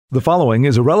The following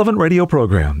is a relevant radio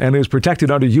program and is protected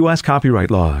under U.S.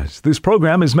 copyright laws. This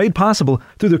program is made possible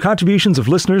through the contributions of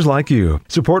listeners like you.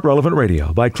 Support Relevant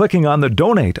Radio by clicking on the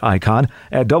donate icon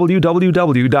at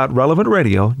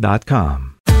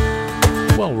www.relevantradio.com.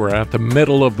 Well, we're at the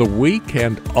middle of the week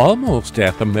and almost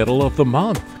at the middle of the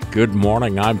month. Good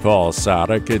morning, I'm Paul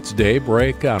Sadek. It's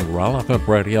Daybreak on Relevant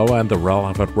Radio and the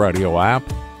Relevant Radio app.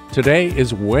 Today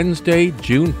is Wednesday,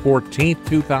 June 14th,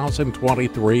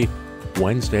 2023.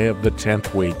 Wednesday of the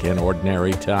 10th week in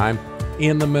Ordinary Time.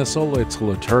 In the Missal, it's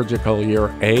Liturgical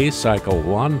Year A, Cycle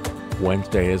 1.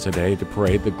 Wednesday is a day to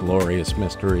pray the glorious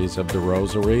mysteries of the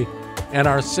Rosary. And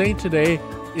our saint today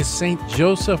is Saint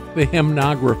Joseph the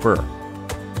Hymnographer.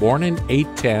 Born in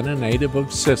 810, a native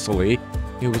of Sicily,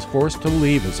 he was forced to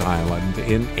leave his island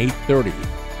in 830.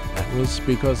 That was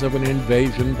because of an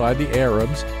invasion by the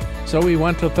Arabs. So he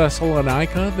went to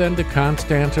Thessalonica, then to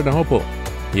Constantinople.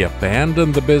 He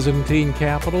abandoned the Byzantine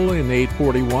capital in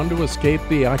 841 to escape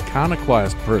the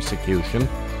iconoclast persecution,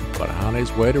 but on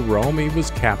his way to Rome he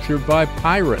was captured by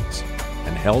pirates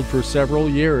and held for several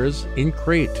years in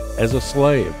Crete as a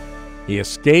slave. He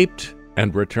escaped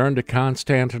and returned to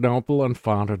Constantinople and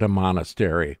founded a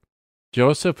monastery.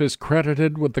 Joseph is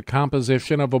credited with the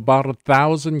composition of about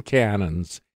 1,000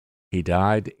 canons. He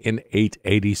died in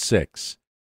 886.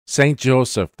 Saint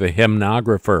Joseph the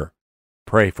Hymnographer,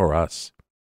 pray for us.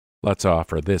 Let's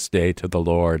offer this day to the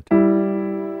Lord.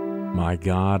 My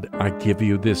God, I give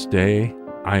you this day.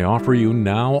 I offer you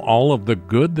now all of the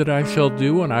good that I shall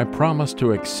do, and I promise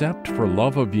to accept for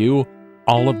love of you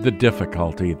all of the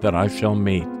difficulty that I shall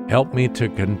meet. Help me to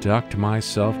conduct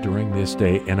myself during this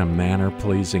day in a manner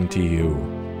pleasing to you.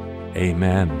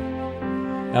 Amen.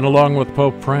 And along with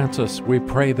Pope Francis, we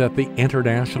pray that the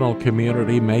international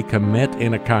community may commit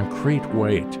in a concrete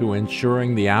way to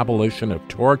ensuring the abolition of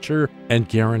torture and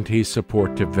guarantee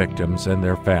support to victims and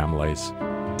their families.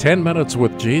 10 Minutes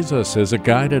with Jesus is a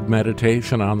guided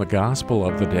meditation on the gospel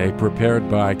of the day prepared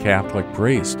by a Catholic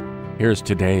priest. Here's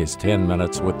today's 10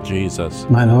 Minutes with Jesus.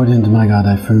 My Lord and my God,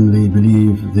 I firmly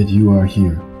believe that you are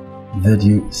here, that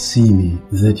you see me,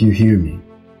 that you hear me.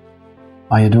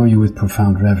 I adore you with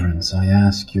profound reverence. I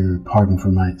ask your pardon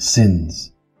for my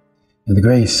sins and the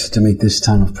grace to make this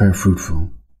time of prayer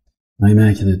fruitful. My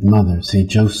Immaculate Mother, Saint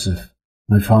Joseph,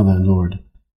 my Father and Lord,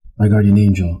 my guardian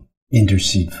angel,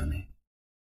 intercede for me.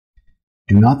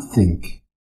 Do not think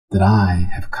that I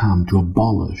have come to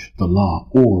abolish the law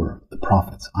or the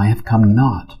prophets. I have come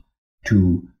not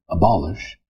to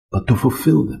abolish, but to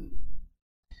fulfill them.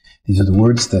 These are the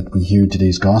words that we hear in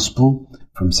today's Gospel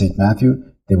from St. Matthew.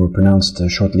 They were pronounced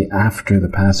shortly after the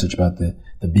passage about the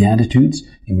Beatitudes,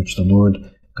 in which the Lord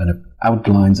kind of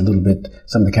outlines a little bit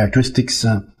some of the characteristics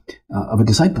of a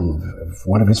disciple, of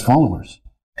one of his followers.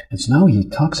 And so now he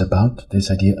talks about this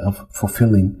idea of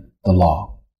fulfilling the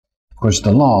law. Of course,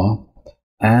 the law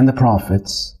and the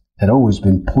prophets had always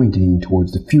been pointing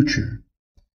towards the future.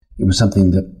 It was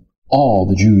something that all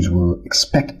the Jews were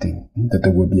expecting, that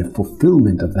there would be a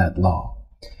fulfillment of that law.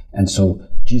 And so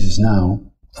Jesus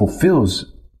now fulfills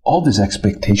all this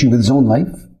expectation with his own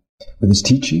life, with his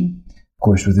teaching, of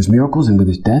course with his miracles and with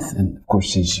his death, and of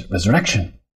course his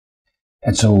resurrection.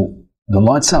 And so the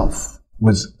law itself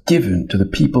was given to the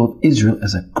people of Israel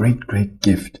as a great, great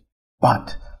gift.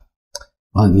 But,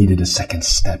 well, it needed a second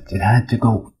step. It had to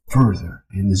go further.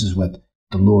 And this is what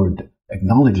the Lord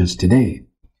acknowledges today.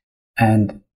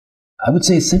 And I would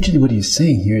say essentially what he's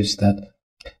saying here is that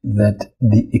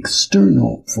the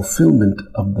external fulfillment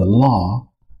of the law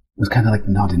was kind of like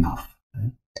not enough.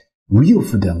 Right? Real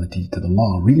fidelity to the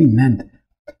law really meant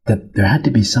that there had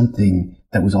to be something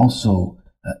that was also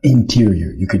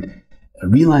interior. You could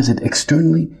realize it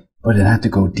externally, but it had to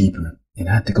go deeper. It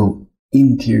had to go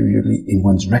interiorly in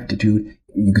one's rectitude,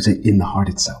 you could say in the heart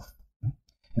itself.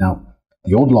 Now,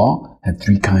 the old law had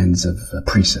three kinds of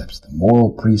precepts: the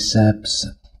moral precepts,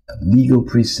 the legal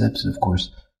precepts, and of course,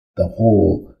 the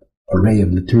whole array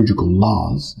of liturgical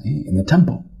laws in the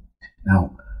temple.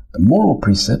 Now, the moral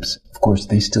precepts, of course,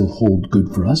 they still hold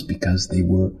good for us because they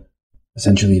were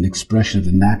essentially an expression of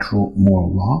the natural moral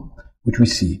law, which we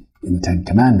see in the Ten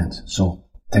Commandments. So,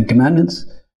 Ten Commandments,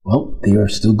 well, they are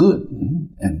still good.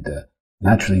 And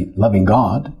naturally, loving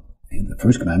God, the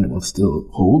first commandment, well, still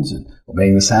holds, and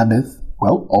obeying the Sabbath,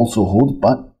 well, also holds,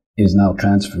 but is now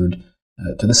transferred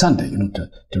to the Sunday,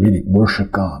 to really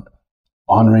worship God.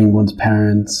 Honoring one's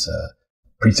parents,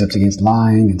 precepts against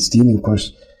lying and stealing, of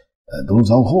course,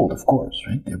 those all hold, of course,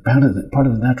 right? They're part of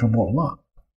the natural moral law.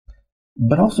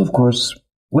 But also, of course,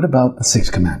 what about the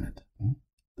sixth commandment?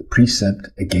 The precept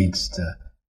against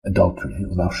adultery.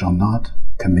 Thou shalt not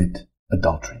commit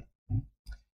adultery.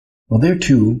 Well, there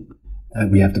too,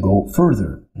 we have to go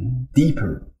further,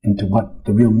 deeper into what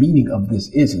the real meaning of this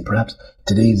is. And perhaps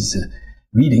today's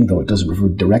reading, though it doesn't refer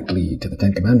directly to the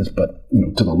Ten Commandments, but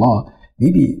to the law,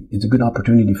 maybe it's a good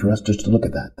opportunity for us just to look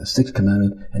at that, the Sixth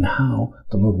Commandment, and how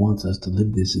the Lord wants us to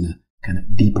live this in a kind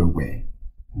of deeper way.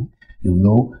 You'll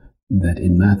know that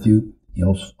in Matthew, he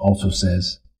also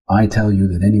says, I tell you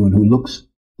that anyone who looks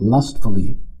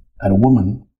lustfully at a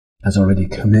woman has already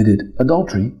committed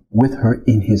adultery with her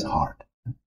in his heart.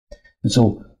 And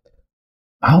so,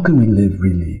 how can we live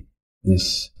really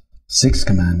this Sixth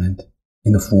Commandment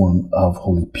in the form of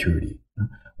holy purity?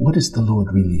 What is the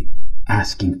Lord really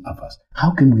asking of us?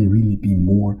 How can we really be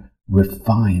more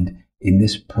refined in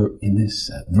this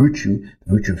virtue,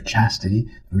 the virtue of chastity,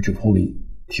 the virtue of holy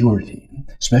purity,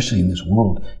 especially in this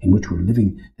world in which we're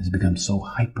living has become so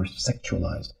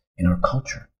hypersexualized in our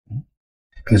culture?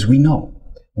 Because we know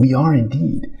we are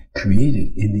indeed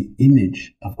created in the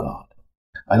image of God.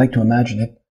 I like to imagine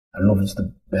it, I don't know if it's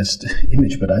the best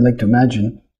image, but I like to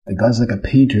imagine that God's like a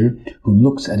painter who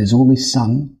looks at his only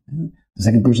Son, the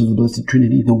second person of the Blessed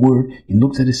Trinity, the Word. He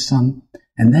looks at his Son,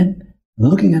 and then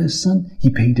looking at his Son, he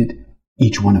painted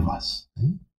each one of us.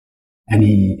 And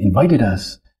he invited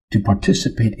us to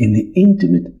participate in the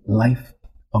intimate life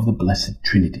of the Blessed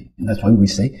Trinity. And that's why we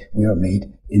say we are made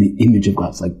in the image of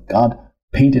God. It's like God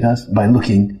painted us by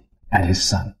looking at his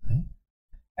Son.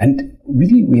 And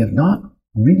really, we have not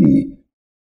really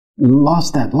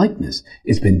lost that likeness.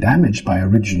 It's been damaged by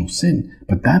original sin.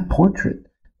 But that portrait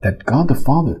that God the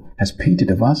Father has painted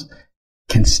of us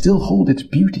can still hold its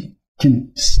beauty,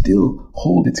 can still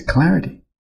hold its clarity.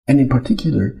 And in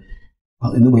particular,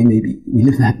 well, in the way maybe we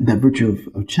live that virtue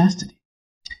of chastity.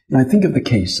 And I think of the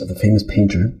case of the famous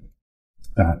painter,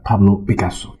 Pablo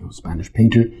Picasso, a Spanish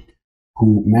painter,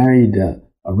 who married a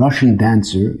Russian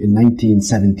dancer in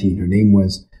 1917. Her name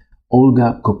was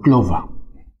Olga Koklova.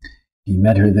 He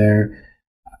met her there.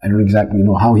 I don't exactly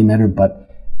know how he met her, but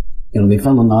they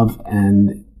fell in love,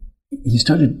 and he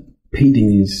started painting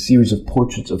these series of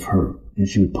portraits of her, and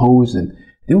she would pose, and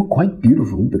they were quite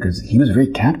beautiful because he was very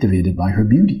captivated by her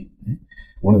beauty.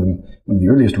 One of the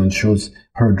earliest ones shows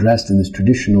her dressed in this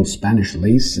traditional Spanish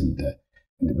lace, and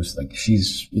it was like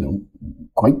she's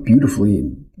quite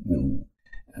beautifully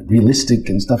realistic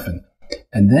and stuff.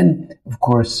 And then, of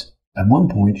course, at one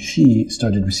point, she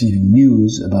started receiving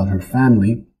news about her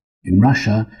family in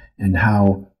Russia and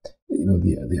how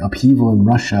the upheaval in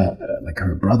Russia, like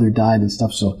her brother died and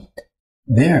stuff. So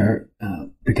there,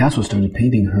 Picasso started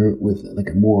painting her with like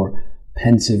a more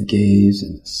pensive gaze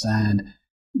and a sad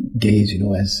gaze,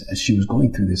 as she was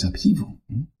going through this upheaval.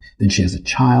 Then she has a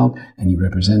child, and he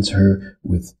represents her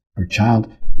with her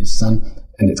child, his son,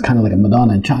 and it's kind of like a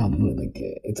Madonna and child.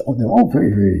 They're all very,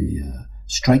 very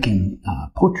striking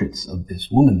portraits of this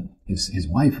woman, his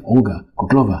wife, Olga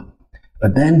Koklova.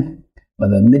 But then, by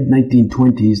the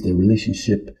mid-1920s, their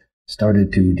relationship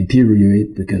started to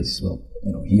deteriorate because,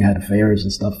 he had affairs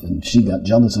and stuff, and she got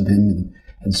jealous of him.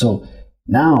 And so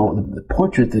now the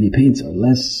portraits that he paints are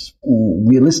less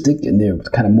realistic, and they're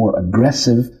kind of more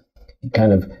aggressive. He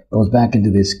kind of goes back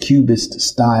into this cubist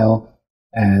style,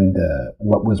 and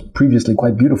what was previously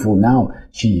quite beautiful, now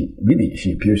she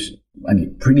appears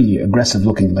pretty aggressive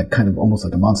looking, like kind of almost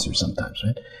like a monster sometimes,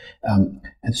 right?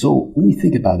 And so when we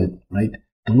think about it, right,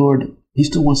 the Lord, he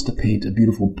still wants to paint a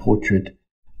beautiful portrait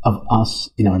of us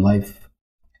in our life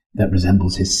that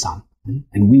resembles his Son. Right?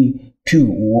 And we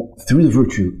too, through the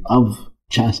virtue of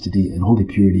chastity and holy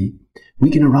purity, we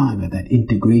can arrive at that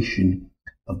integration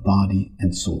of body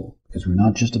and soul. Because we're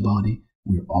not just a body,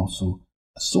 we're also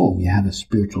a soul. We have a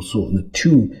spiritual soul. And the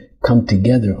two come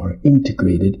together, are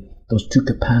integrated. Those two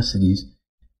capacities,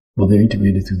 they're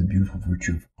integrated through the beautiful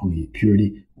virtue of holy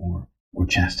purity or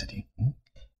chastity.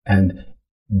 And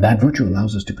that virtue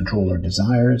allows us to control our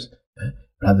desires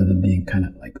rather than being kind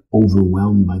of like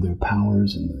overwhelmed by their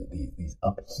powers and these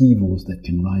upheavals that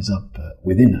can rise up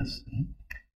within us.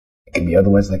 It can be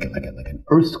otherwise like an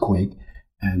earthquake,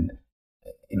 and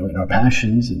in our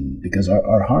passions, and because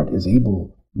our heart is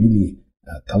able really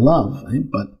to love, right?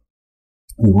 But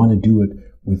we want to do it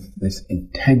with this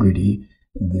integrity,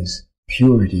 this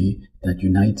purity that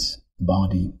unites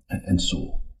body and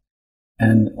soul.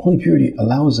 And holy purity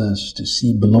allows us to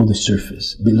see below the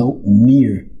surface, below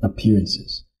mere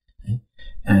appearances. Okay?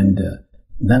 And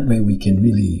that way we can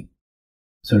really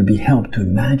sort of be helped to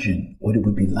imagine what it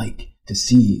would be like to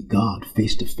see God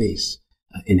face to face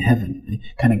in heaven. Right?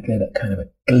 Kind of get a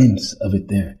glimpse of it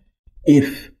there,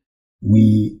 if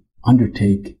we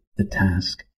undertake the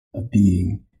task of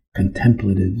being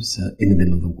contemplatives in the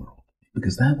middle of the world.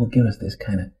 Because that will give us this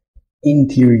kind of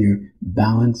interior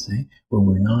balance, where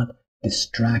we're not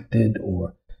distracted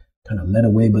or kind of led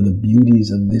away by the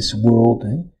beauties of this world.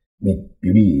 I mean,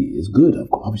 beauty is good,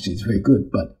 obviously it's very good,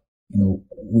 but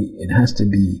it has to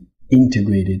be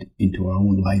integrated into our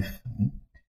own life.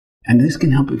 And this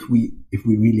can help if we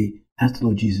really ask the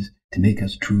Lord Jesus to make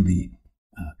us truly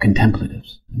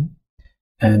contemplatives.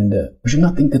 And we should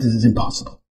not think that this is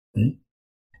impossible, right?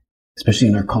 Especially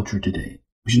in our culture today.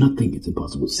 We should not think it's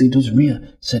impossible. St.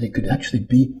 Josemaria said it could actually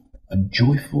be a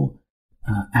joyful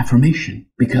affirmation,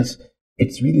 because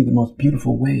it's really the most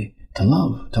beautiful way to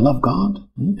love God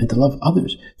and to love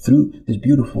others through this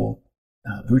beautiful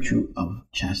virtue of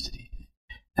chastity.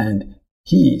 And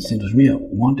St. Josemaria,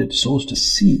 wanted souls to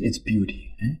see its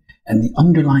beauty and the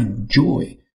underlying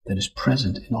joy that is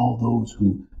present in all those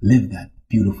who live that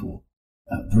beautiful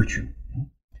virtue.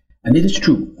 And it is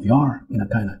true, we are in a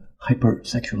kind of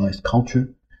hyper-sexualized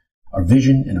culture. Our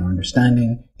vision and our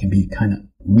understanding can be kind of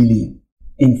really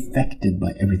infected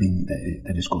by everything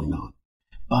that is going on.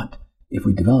 But if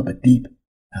we develop a deep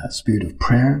spirit of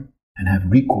prayer and have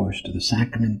recourse to the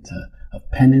sacrament of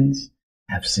penance,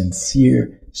 have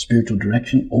sincere spiritual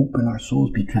direction, open our souls,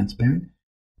 be transparent,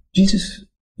 Jesus,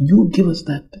 you will give us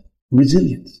that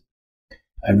resilience.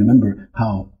 I remember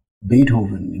how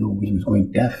Beethoven, he was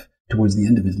going deaf towards the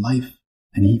end of his life,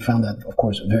 and he found that, of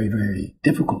course, very, very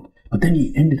difficult. But then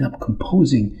he ended up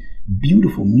composing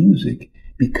beautiful music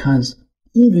because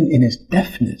even in his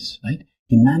deafness, right,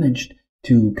 he managed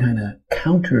to kind of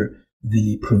counter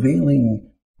the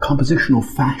prevailing compositional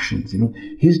fashions.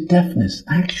 His deafness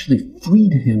actually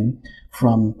freed him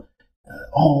from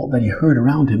all that he heard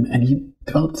around him, and he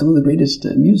developed some of the greatest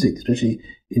music, especially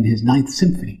in his Ninth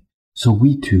Symphony. So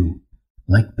we too,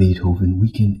 like Beethoven,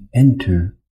 we can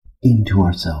enter into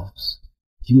ourselves.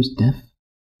 He was deaf.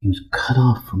 He was cut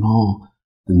off from all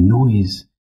the noise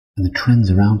and the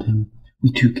trends around him.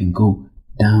 We too can go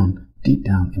down, deep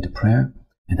down into prayer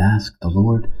and ask the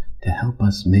Lord to help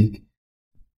us make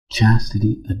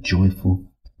chastity a joyful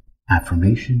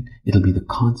affirmation. It'll be the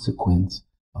consequence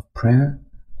of prayer,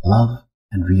 love,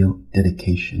 and real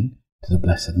dedication to the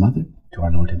Blessed Mother, to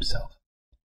our Lord Himself.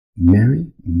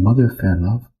 Mary, Mother of Fair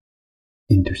Love,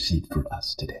 intercede for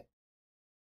us today.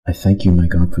 I thank you, my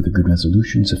God, for the good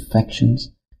resolutions,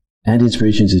 affections, and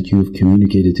inspirations that you have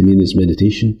communicated to me in this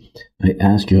meditation. I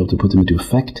ask your help to put them into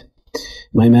effect.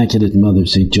 My Immaculate Mother,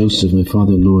 St. Joseph, my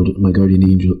Father and Lord, my guardian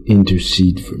angel,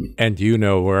 intercede for me. And you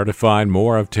know where to find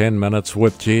more of 10 Minutes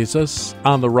with Jesus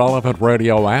on the Relevant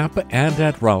Radio app and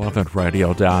at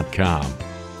relevantradio.com.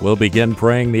 We'll begin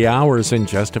praying the hours in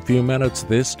just a few minutes.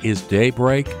 This is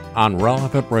Daybreak on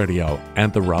Relevant Radio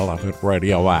and the Relevant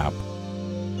Radio app.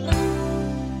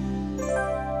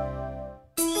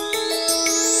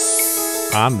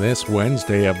 On this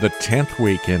Wednesday of the 10th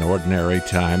week in Ordinary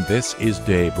Time, this is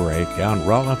Daybreak on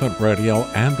Relevant Radio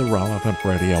and the Relevant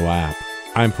Radio app.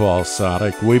 I'm Paul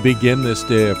Sadek. We begin this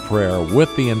day of prayer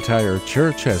with the entire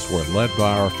church as we're led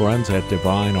by our friends at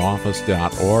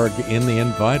divineoffice.org in the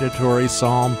invitatory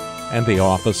psalm and the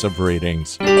office of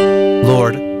readings.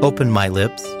 Lord, open my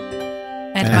lips,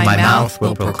 and my mouth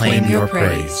will proclaim your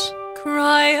praise.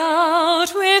 Cry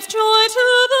out with joy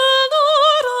to the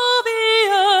Lord, all the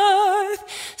earth.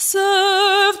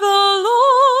 Serve the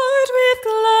Lord with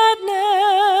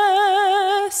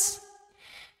gladness.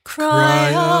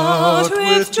 Cry out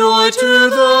with joy to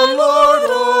the Lord,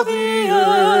 all the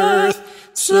earth.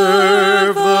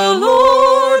 Serve the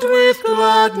Lord with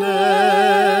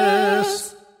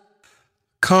gladness.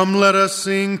 Come, let us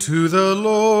sing to the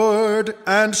Lord,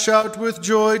 and shout with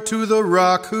joy to the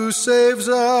Rock who saves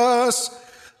us.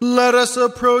 Let us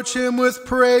approach him with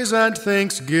praise and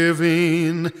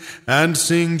thanksgiving, and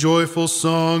sing joyful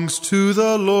songs to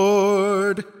the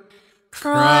Lord.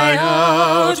 Cry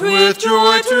out with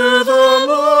joy to the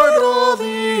Lord, all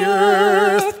the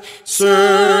earth.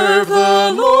 Serve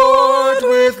the Lord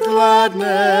with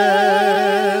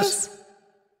gladness.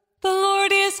 The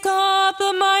Lord is God,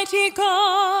 the mighty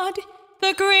God,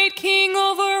 the great King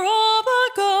over all the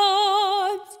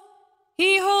gods.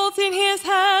 He holds in his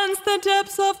hands the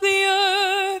depths of the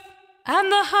earth, and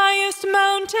the highest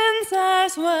mountains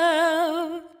as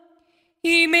well.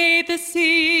 He made the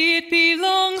sea, it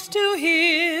belongs to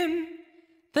him.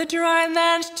 The dry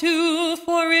land too,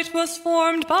 for it was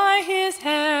formed by his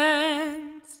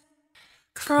hands.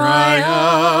 Cry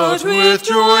out with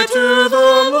joy to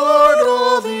the Lord,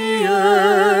 all the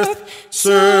earth.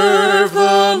 Serve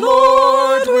the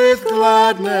Lord with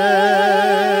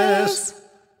gladness.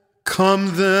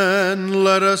 Come then,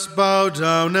 let us bow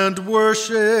down and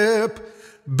worship,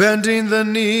 bending the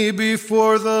knee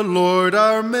before the Lord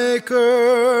our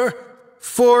Maker.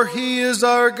 For he is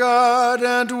our God,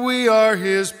 and we are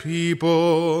his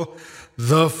people,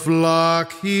 the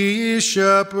flock he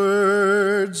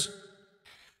shepherds.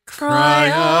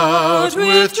 Cry out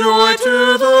with joy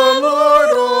to the Lord,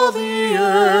 all the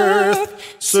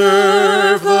earth.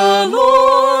 Serve the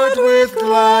Lord with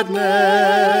gladness.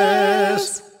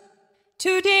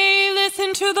 Today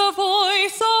listen to the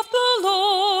voice of the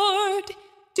Lord.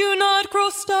 Do not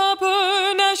grow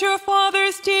stubborn as your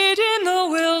fathers did in the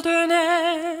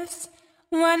wilderness.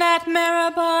 When at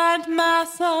Meribah and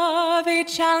Massah they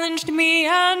challenged me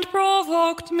and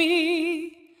provoked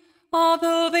me,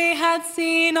 although they had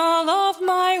seen all of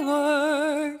my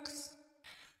works.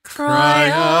 Cry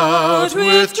out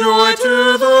with joy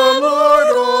to the Lord,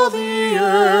 all the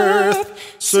earth.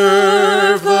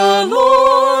 Serve the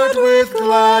Lord with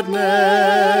gladness.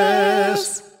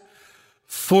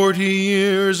 40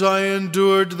 years I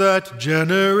endured that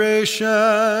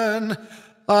generation.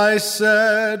 I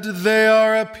said, they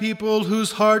are a people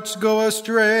whose hearts go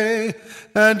astray,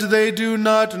 and they do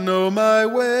not know my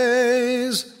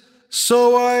ways.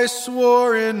 So I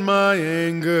swore in my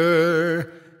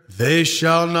anger, they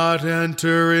shall not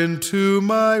enter into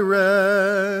my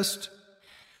rest.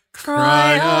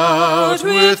 Cry out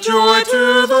with joy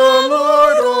to the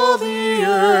Lord, all the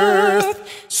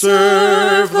earth.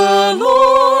 Serve the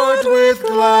Lord with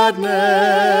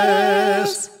gladness.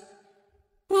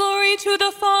 Glory to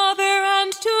the Father,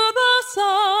 and to the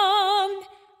Son,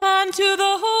 and to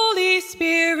the Holy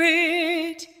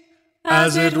Spirit,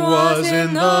 as it was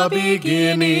in the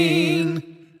beginning,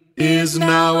 is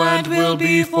now, and will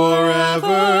be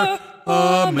forever.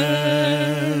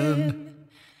 Amen.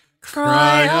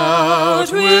 Cry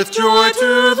out with joy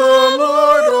to the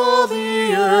Lord, all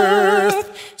the earth.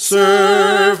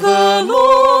 Serve the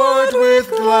Lord with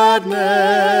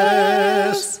gladness.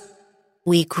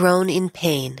 We groan in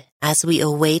pain as we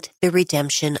await the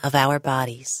redemption of our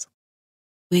bodies.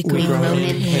 We groan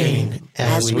in pain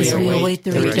as we await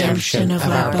the redemption of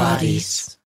our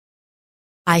bodies.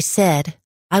 I said,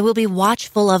 I will be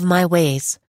watchful of my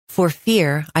ways, for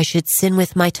fear I should sin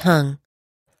with my tongue.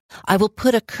 I will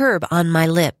put a curb on my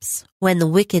lips when the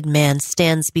wicked man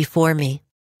stands before me.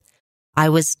 I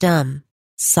was dumb,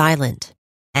 silent,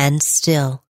 and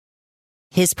still.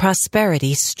 His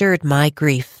prosperity stirred my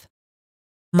grief.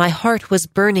 My heart was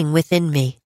burning within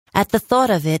me. At the thought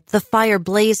of it, the fire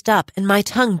blazed up, and my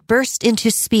tongue burst into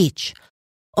speech.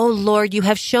 O Lord, you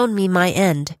have shown me my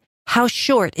end. How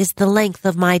short is the length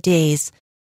of my days.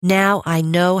 Now I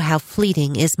know how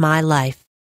fleeting is my life.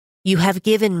 You have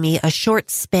given me a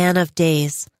short span of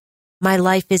days. My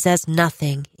life is as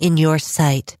nothing in your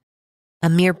sight. A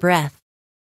mere breath,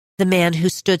 the man who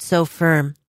stood so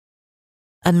firm.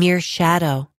 A mere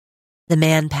shadow, the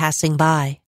man passing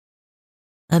by.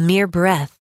 A mere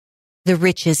breath, the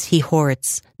riches he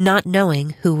hoards, not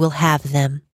knowing who will have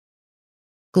them.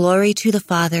 Glory to the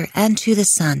Father, and to the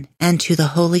Son, and to the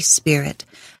Holy Spirit,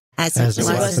 as it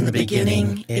was in the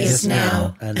beginning, is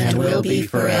now, and will be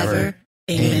forever.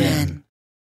 Amen.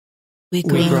 We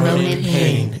groan in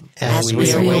pain as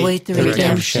we await the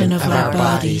redemption of our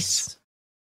bodies.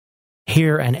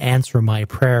 Hear and answer my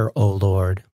prayer, O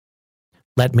Lord.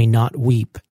 Let me not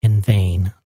weep in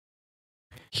vain.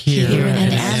 Hear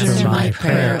and answer my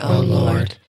prayer, O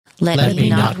Lord. Let me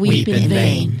not weep in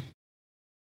vain.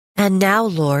 And now,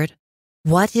 Lord,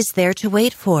 what is there to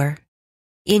wait for?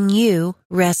 In you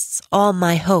rests all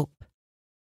my hope.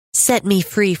 Set me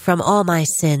free from all my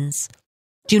sins.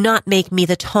 Do not make me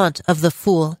the taunt of the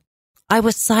fool. I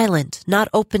was silent, not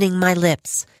opening my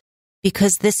lips,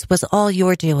 because this was all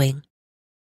your doing.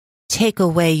 Take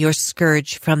away your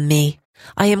scourge from me.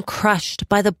 I am crushed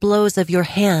by the blows of your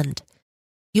hand.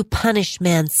 You punish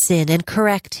man's sin and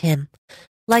correct him.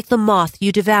 Like the moth,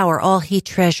 you devour all he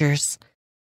treasures.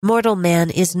 Mortal man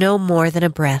is no more than a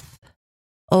breath.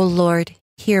 O Lord,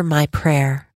 hear my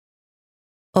prayer.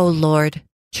 O Lord,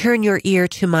 turn your ear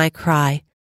to my cry.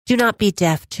 Do not be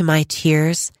deaf to my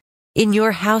tears. In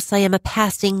your house I am a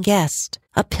passing guest,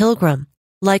 a pilgrim,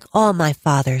 like all my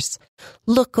fathers.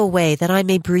 Look away that I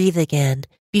may breathe again,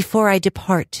 before I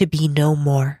depart to be no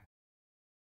more.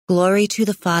 Glory to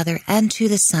the Father, and to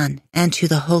the Son, and to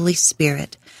the Holy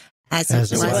Spirit, as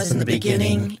it was in the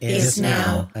beginning, is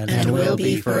now, and will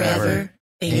be forever.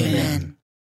 Amen.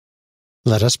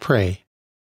 Let us pray.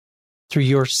 Through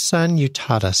your Son you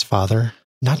taught us, Father,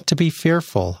 not to be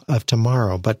fearful of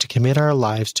tomorrow, but to commit our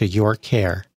lives to your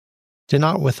care. Do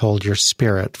not withhold your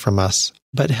Spirit from us,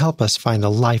 but help us find a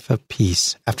life of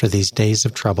peace after these days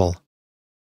of trouble.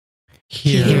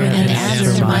 Hear and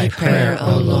answer my prayer,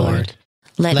 O Lord.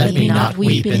 Let me not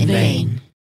weep in vain.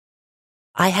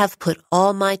 I have put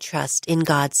all my trust in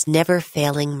God's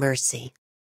never-failing mercy.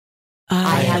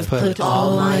 I have put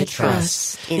all my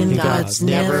trust in God's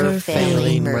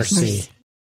never-failing mercy.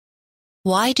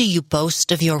 Why do you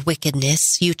boast of your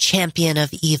wickedness, you champion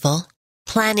of evil,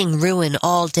 planning ruin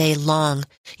all day long,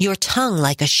 your tongue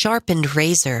like a sharpened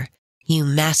razor, you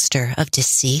master of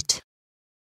deceit?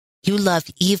 You love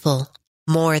evil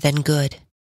more than good,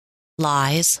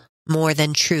 lies more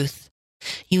than truth.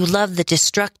 You love the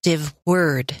destructive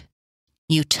word,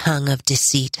 you tongue of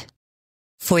deceit.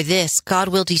 For this God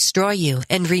will destroy you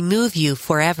and remove you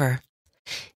forever.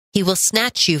 He will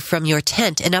snatch you from your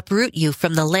tent and uproot you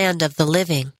from the land of the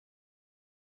living.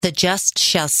 The just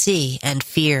shall see and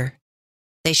fear.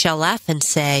 They shall laugh and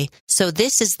say, "So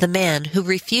this is the man who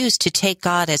refused to take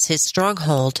God as his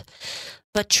stronghold,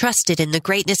 but trusted in the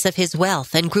greatness of his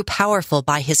wealth and grew powerful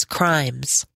by his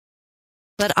crimes."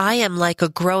 But I am like a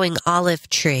growing olive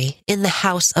tree in the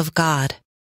house of God.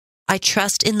 I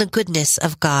trust in the goodness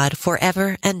of God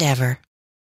forever and ever.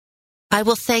 I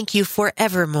will thank you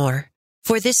forevermore,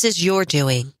 for this is your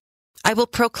doing. I will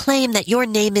proclaim that your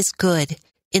name is good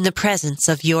in the presence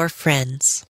of your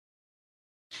friends.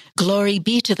 Glory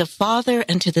be to the Father,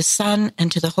 and to the Son,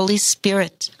 and to the Holy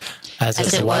Spirit. As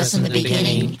it was in the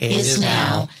beginning, is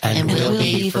now, and will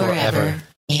be forever.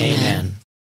 Amen.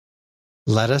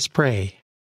 Let us pray.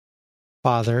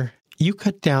 Father, you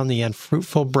cut down the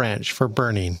unfruitful branch for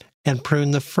burning, and prune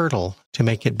the fertile to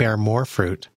make it bear more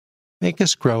fruit. Make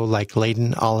us grow like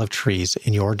laden olive trees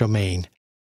in your domain,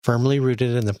 firmly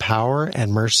rooted in the power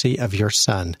and mercy of your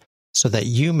Son, so that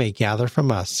you may gather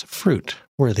from us fruit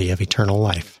worthy of eternal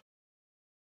life.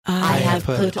 I have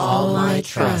put all my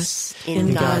trust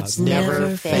in God's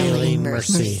never-failing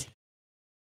mercy.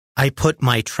 I put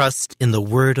my trust in the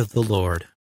word of the Lord.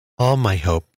 All my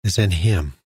hope is in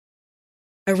him.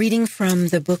 A reading from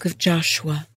the book of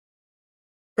Joshua.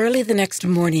 Early the next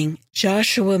morning,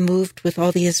 Joshua moved with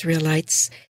all the Israelites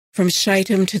from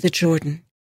Shittim to the Jordan,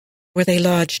 where they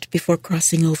lodged before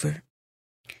crossing over.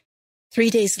 3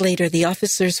 days later, the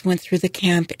officers went through the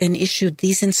camp and issued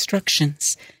these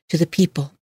instructions to the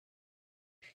people.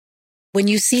 When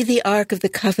you see the ark of the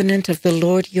covenant of the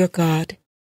Lord your God,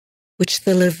 which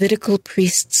the Levitical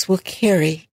priests will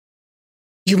carry,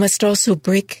 you must also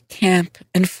break camp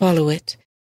and follow it,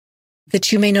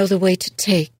 that you may know the way to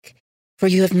take, for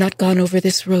you have not gone over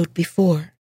this road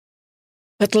before.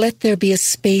 But let there be a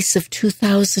space of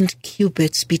 2,000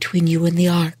 cubits between you and the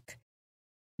ark.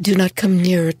 Do not come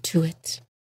nearer to it.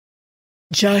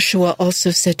 Joshua also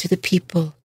said to the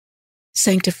people,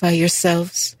 "Sanctify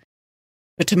yourselves,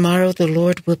 for tomorrow the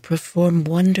Lord will perform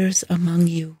wonders among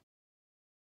you."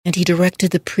 And he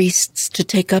directed the priests to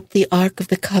take up the ark of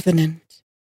the covenant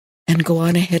and go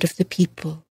on ahead of the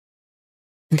people.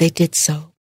 And they did so.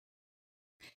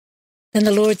 Then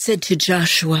the Lord said to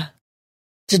Joshua,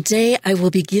 "Today I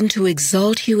will begin to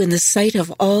exalt you in the sight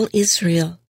of all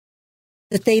Israel,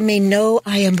 that they may know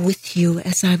I am with you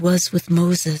as I was with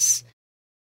Moses.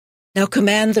 Now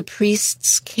command the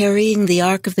priests carrying the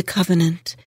ark of the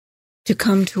covenant to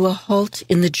come to a halt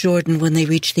in the Jordan when they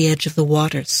reach the edge of the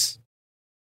waters."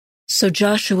 So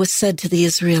Joshua said to the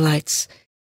Israelites,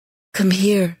 "Come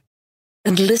here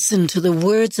and listen to the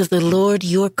words of the Lord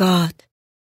your God."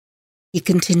 He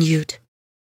continued,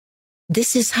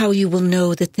 "This is how you will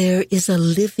know that there is a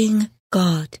living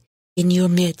God in your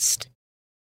midst,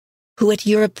 who at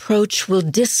your approach will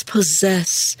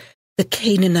dispossess the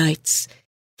Canaanites,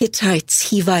 Hittites,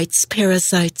 Hivites,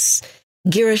 Perizzites,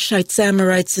 Girgashites,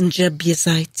 Amorites, and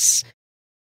Jebusites.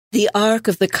 The ark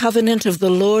of the covenant of the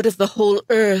Lord of the whole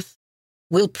earth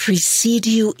will precede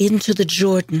you into the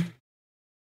Jordan.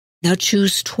 Now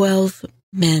choose 12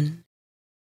 men,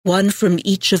 one from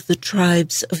each of the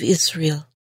tribes of Israel.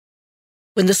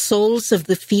 When the soles of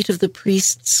the feet of the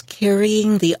priests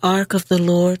carrying the ark of the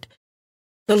Lord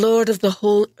of the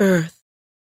whole earth,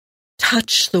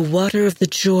 touch the water of the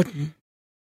Jordan,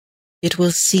 it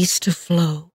will cease to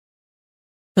flow,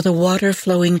 for the water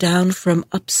flowing down from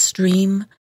upstream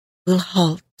will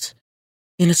halt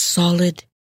in a solid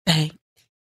bank."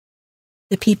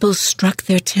 The people struck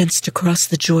their tents to cross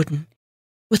the Jordan,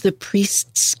 with the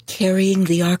priests carrying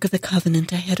the ark of the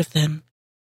covenant ahead of them.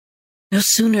 No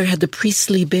sooner had the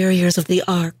priestly barriers of the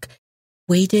ark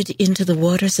waded into the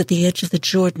waters at the edge of the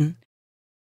Jordan,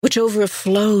 which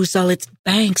overflows all its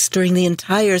banks during the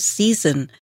entire season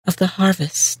of the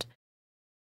harvest,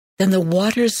 then the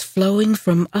waters flowing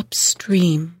from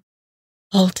upstream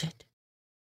halted,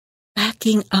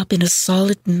 backing up in a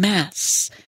solid mass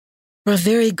for a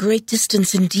very great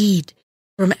distance indeed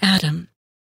from Adam,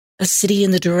 a city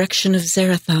in the direction of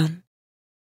Zarethan,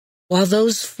 while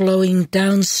those flowing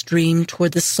downstream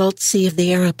toward the salt sea of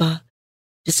the Arabah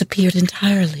disappeared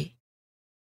entirely.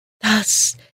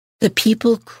 Thus, the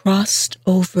people crossed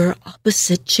over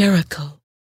opposite Jericho.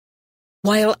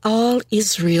 While all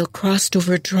Israel crossed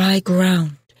over dry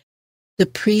ground, the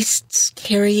priests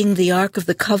carrying the Ark of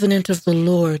the Covenant of the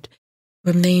Lord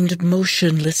remained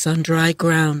motionless on dry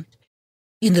ground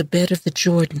in the bed of the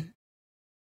Jordan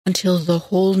until the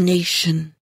whole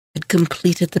nation had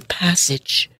completed the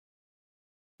passage.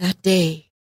 That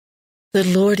day, the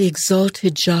Lord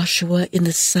exalted Joshua in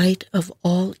the sight of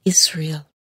all Israel,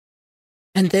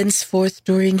 and thenceforth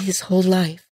during his whole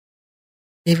life,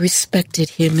 they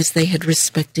respected him as they had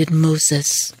respected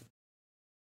Moses.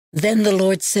 Then the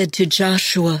Lord said to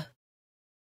Joshua,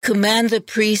 "Command the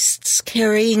priests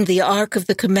carrying the Ark of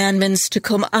the Commandments to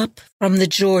come up from the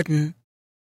Jordan."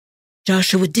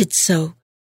 Joshua did so,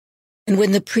 and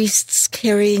when the priests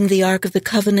carrying the Ark of the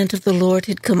Covenant of the Lord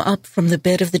had come up from the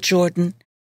bed of the Jordan,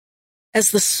 as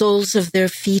the soles of their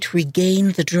feet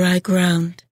regained the dry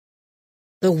ground,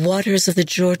 the waters of the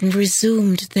Jordan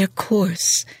resumed their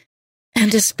course,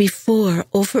 and as before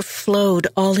overflowed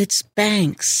all its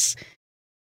banks.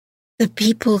 The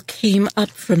people came up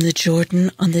from the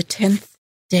Jordan on the 10th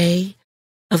day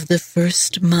of the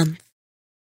first month,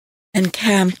 and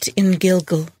camped in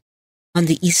Gilgal on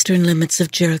the eastern limits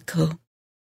of Jericho.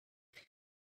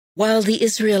 While the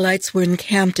Israelites were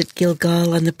encamped at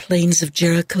Gilgal on the plains of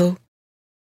Jericho,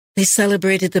 they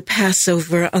celebrated the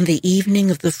Passover on the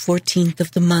evening of the 14th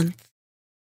of the month.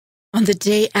 On the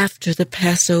day after the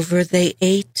Passover, they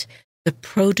ate the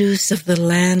produce of the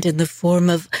land in the form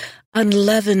of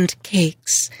unleavened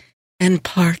cakes and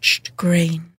parched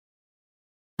grain.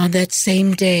 On that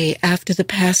same day after the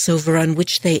Passover on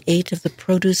which they ate of the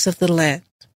produce of the land,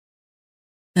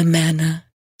 the manna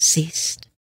ceased.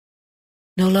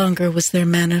 No longer was there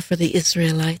manna for the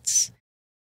Israelites,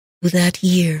 who that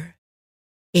year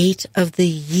ate of the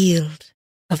yield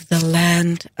of the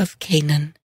land of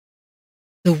Canaan.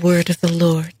 The word of the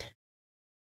Lord.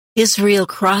 Israel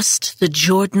crossed the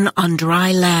Jordan on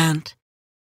dry land,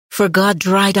 for God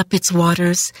dried up its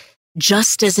waters,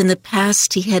 just as in the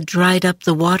past he had dried up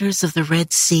the waters of the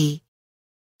Red Sea,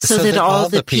 so that all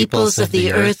the peoples of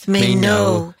the earth may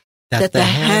know that the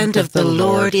hand of the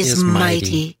Lord is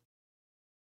mighty.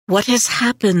 What has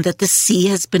happened that the sea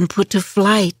has been put to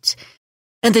flight,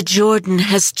 and the Jordan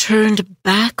has turned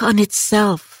back on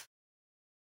itself,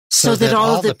 so that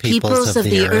all the peoples of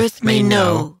the earth may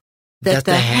know that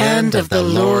the hand of the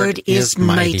Lord is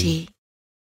mighty.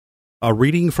 A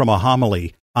reading from a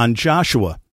homily on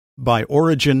Joshua by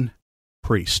Origen,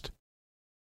 priest.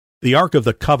 The Ark of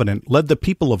the Covenant led the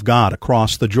people of God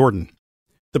across the Jordan.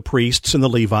 The priests and the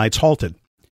Levites halted,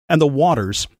 and the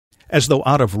waters, as though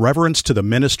out of reverence to the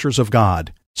ministers of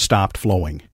God, stopped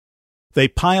flowing. They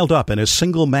piled up in a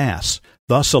single mass,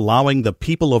 thus allowing the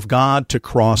people of God to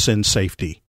cross in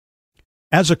safety.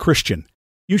 As a Christian,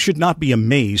 you should not be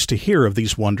amazed to hear of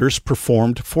these wonders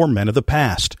performed for men of the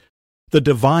past. The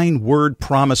divine word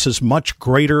promises much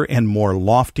greater and more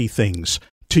lofty things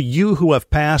to you who have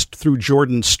passed through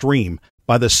Jordan's stream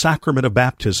by the sacrament of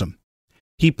baptism.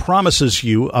 He promises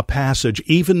you a passage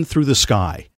even through the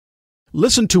sky.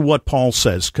 Listen to what Paul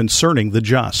says concerning the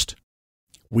just.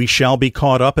 We shall be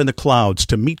caught up in the clouds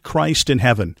to meet Christ in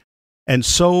heaven, and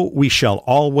so we shall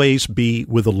always be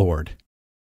with the Lord.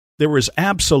 There is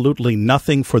absolutely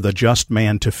nothing for the just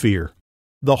man to fear.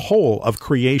 The whole of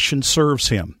creation serves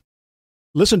him.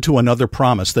 Listen to another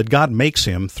promise that God makes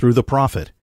him through the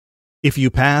prophet. If you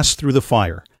pass through the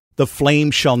fire, the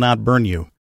flame shall not burn you,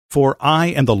 for I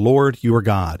am the Lord your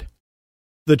God.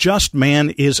 The just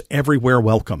man is everywhere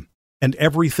welcome, and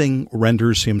everything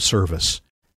renders him service.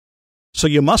 So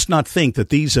you must not think that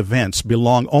these events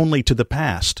belong only to the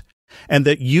past, and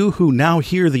that you who now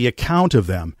hear the account of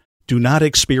them do not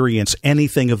experience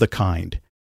anything of the kind.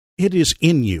 It is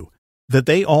in you that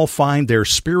they all find their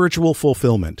spiritual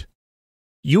fulfillment.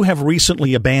 You have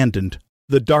recently abandoned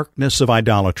the darkness of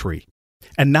idolatry,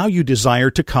 and now you desire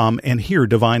to come and hear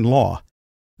divine law.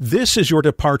 This is your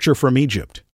departure from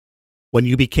Egypt. When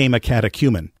you became a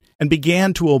catechumen and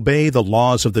began to obey the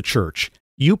laws of the church,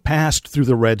 you passed through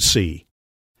the Red Sea.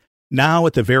 Now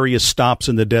at the various stops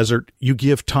in the desert, you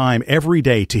give time every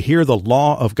day to hear the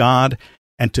law of God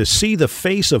and to see the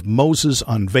face of Moses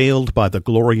unveiled by the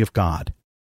glory of God.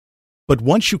 But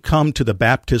once you come to the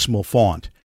baptismal font,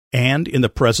 and in the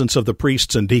presence of the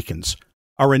priests and deacons,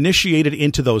 are initiated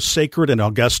into those sacred and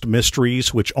august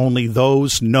mysteries which only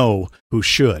those know who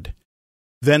should,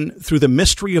 then through the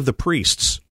mystery of the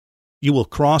priests, you will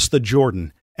cross the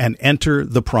Jordan and enter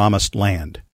the promised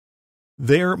land.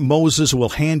 There Moses will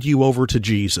hand you over to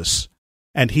Jesus,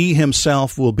 and he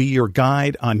himself will be your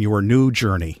guide on your new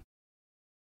journey.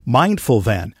 Mindful,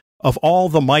 then, of all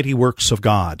the mighty works of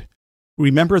God.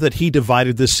 Remember that he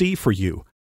divided the sea for you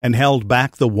and held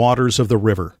back the waters of the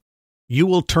river. You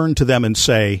will turn to them and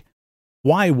say,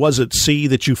 "Why was it, sea,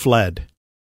 that you fled?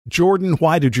 Jordan,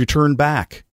 why did you turn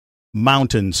back?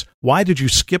 Mountains, why did you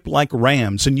skip like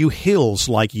rams, and you hills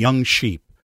like young sheep?"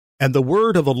 And the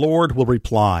word of the Lord will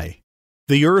reply,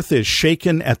 "The earth is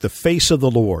shaken at the face of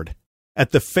the Lord,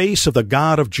 at the face of the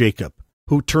God of Jacob,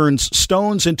 who turns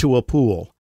stones into a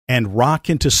pool and rock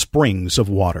into springs of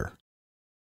water."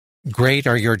 Great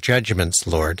are your judgments,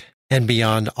 Lord, and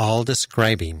beyond all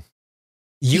describing.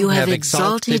 You have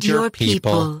exalted your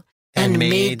people and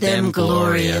made them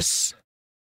glorious.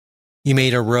 You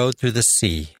made a road through the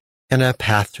sea and a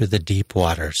path through the deep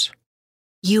waters.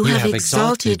 You have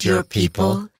exalted your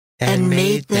people and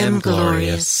made them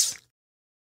glorious.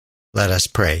 Let us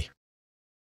pray.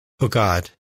 O God,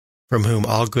 from whom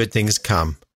all good things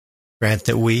come, grant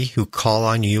that we who call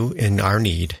on you in our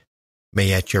need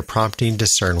may at your prompting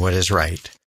discern what is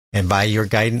right, and by your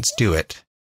guidance do it,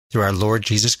 through our Lord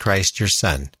Jesus Christ, your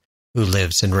Son, who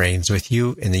lives and reigns with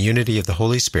you in the unity of the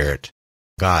Holy Spirit,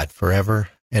 God, forever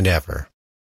and ever.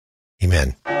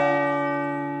 Amen.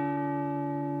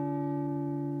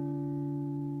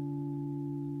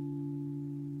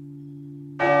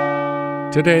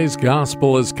 Today's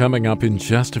gospel is coming up in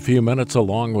just a few minutes,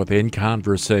 along with In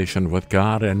Conversation with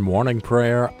God and morning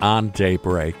prayer on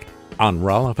Daybreak, on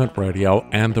Relevant Radio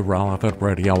and the Relevant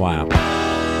Radio app.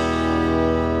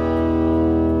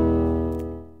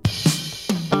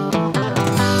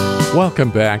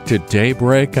 Welcome back to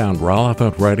Daybreak on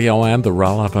Relevant Radio and the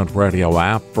Relevant Radio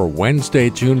app for Wednesday,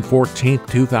 June 14th,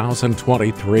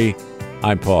 2023.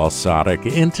 I'm Paul Sadek.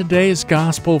 In today's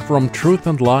Gospel from Truth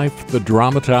and Life, the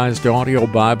dramatized audio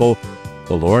Bible,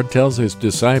 the Lord tells his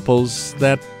disciples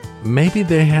that maybe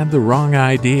they had the wrong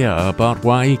idea about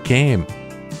why he came.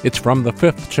 It's from the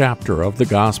 5th chapter of the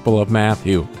Gospel of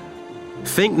Matthew.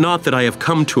 "Think not that I have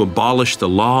come to abolish the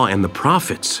law and the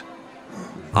prophets.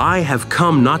 I have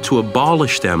come not to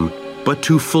abolish them, but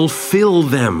to fulfill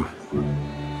them.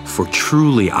 For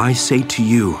truly I say to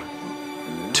you,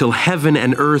 till heaven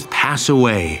and earth pass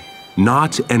away,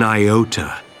 not an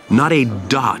iota, not a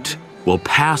dot will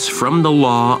pass from the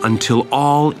law until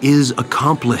all is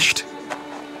accomplished.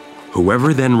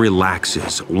 Whoever then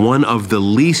relaxes one of the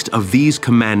least of these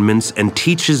commandments and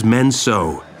teaches men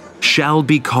so, shall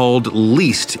be called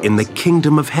least in the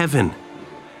kingdom of heaven.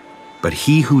 But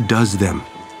he who does them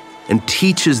and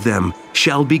teaches them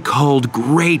shall be called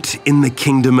great in the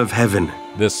kingdom of heaven."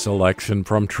 This selection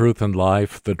from Truth and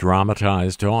Life, the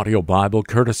dramatized audio Bible,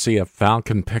 courtesy of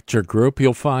Falcon Picture Group,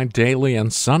 you'll find daily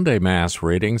and Sunday Mass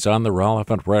readings on the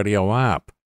Relevant Radio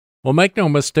app. Well, make no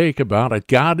mistake about it,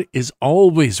 God is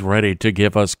always ready to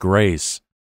give us grace,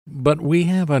 but we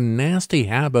have a nasty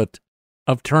habit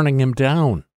of turning him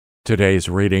down. Today's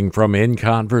reading from In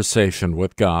Conversation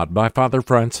with God by Father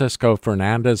Francisco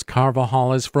Fernandez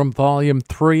Carvajal is from Volume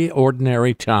 3,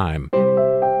 Ordinary Time.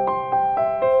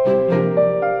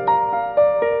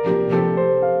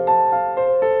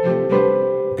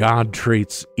 God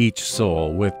treats each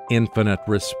soul with infinite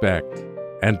respect.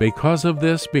 And because of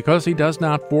this, because he does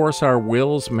not force our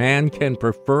wills, man can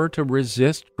prefer to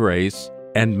resist grace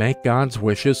and make God's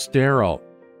wishes sterile.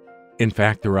 In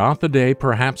fact, throughout the day,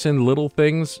 perhaps in little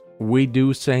things, we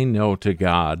do say no to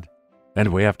God.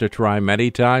 And we have to try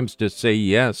many times to say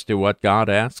yes to what God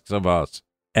asks of us,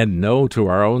 and no to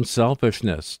our own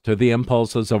selfishness, to the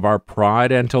impulses of our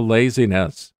pride, and to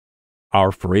laziness.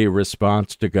 Our free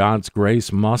response to God's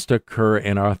grace must occur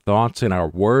in our thoughts, in our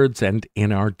words, and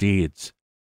in our deeds.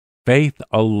 Faith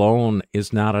alone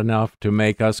is not enough to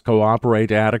make us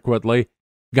cooperate adequately.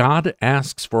 God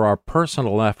asks for our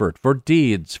personal effort, for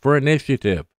deeds, for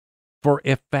initiative, for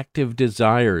effective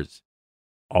desires.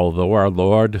 Although our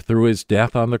Lord, through his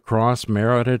death on the cross,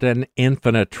 merited an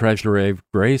infinite treasury of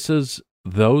graces,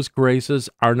 those graces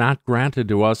are not granted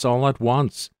to us all at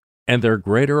once, and their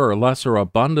greater or lesser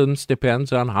abundance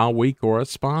depends on how we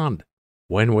correspond.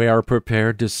 When we are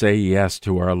prepared to say yes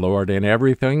to our Lord in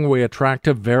everything, we attract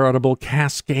a veritable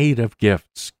cascade of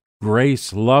gifts.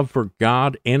 Grace, love for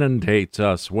God inundates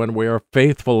us when we are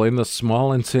faithful in the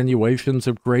small insinuations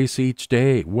of grace each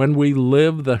day, when we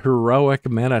live the heroic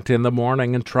minute in the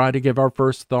morning and try to give our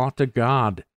first thought to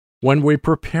God, when we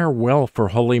prepare well for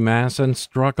Holy Mass and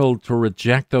struggle to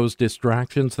reject those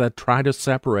distractions that try to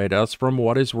separate us from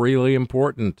what is really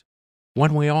important,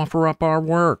 when we offer up our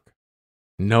work.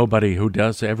 Nobody who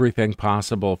does everything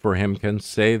possible for him can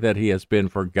say that he has been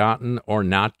forgotten or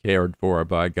not cared for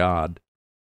by God.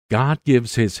 God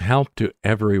gives his help to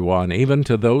everyone, even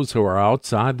to those who are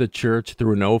outside the church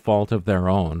through no fault of their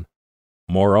own.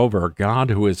 Moreover, God,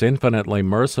 who is infinitely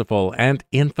merciful and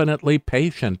infinitely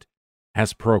patient,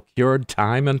 has procured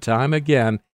time and time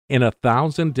again, in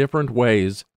 1,000 different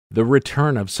ways, the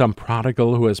return of some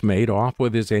prodigal who has made off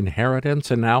with his inheritance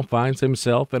and now finds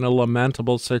himself in a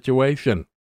lamentable situation.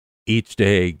 Each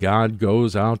day God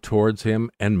goes out towards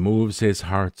him and moves his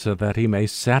heart so that he may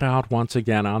set out once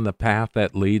again on the path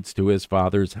that leads to his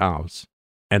Father's house.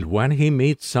 And when he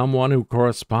meets someone who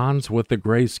corresponds with the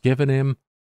grace given him,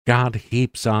 God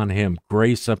heaps on him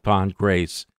grace upon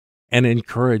grace and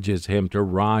encourages him to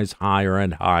rise higher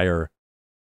and higher.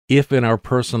 If in our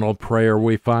personal prayer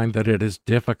we find that it is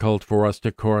difficult for us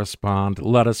to correspond,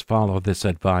 let us follow this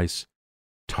advice.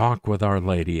 Talk with Our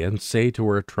Lady and say to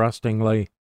her trustingly,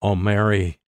 "O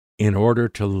Mary, in order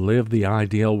to live the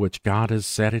ideal which God has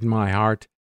set in my heart,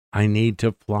 I need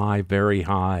to fly very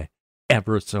high,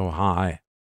 ever so high."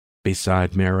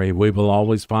 Beside Mary, we will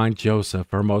always find Joseph,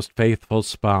 her most faithful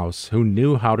spouse, who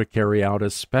knew how to carry out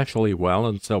especially well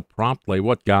and so promptly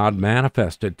what God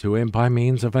manifested to him by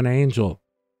means of an angel.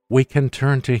 We can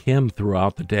turn to him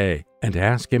throughout the day and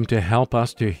ask him to help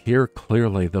us to hear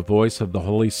clearly the voice of the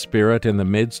Holy Spirit in the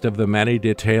midst of the many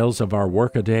details of our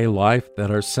workaday life that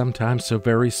are sometimes so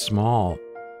very small,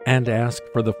 and ask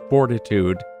for the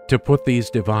fortitude to put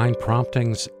these divine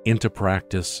promptings into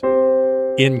practice.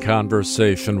 In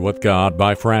Conversation with God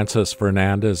by Francis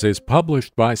Fernandez is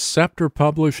published by Scepter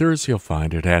Publishers. You'll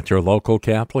find it at your local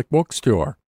Catholic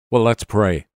bookstore. Well, let's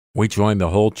pray. We join the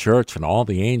whole church and all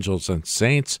the angels and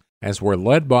saints as we're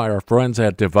led by our friends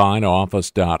at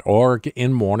divineoffice.org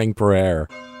in morning prayer.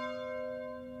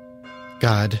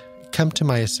 God, come to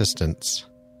my assistance.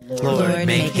 Lord,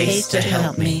 make haste to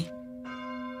help me.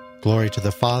 Glory to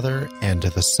the Father, and to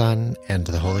the Son, and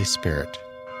to the Holy Spirit.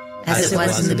 As it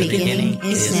was in the beginning,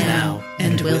 is now,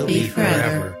 and will be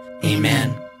forever.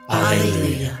 Amen.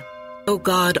 Alleluia. O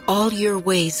God, all your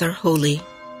ways are holy.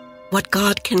 What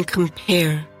God can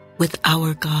compare with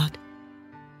our God?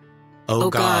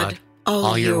 O God,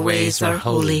 all your ways are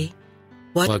holy.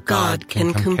 What God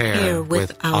can compare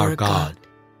with our God?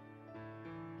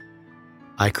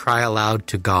 I cry aloud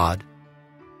to God.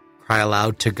 Cry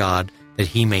aloud to God that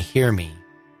he may hear me.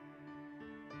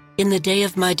 In the day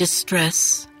of my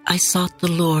distress, I sought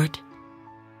the Lord.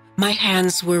 My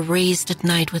hands were raised at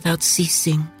night without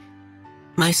ceasing.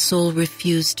 My soul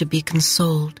refused to be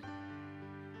consoled.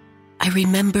 I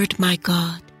remembered my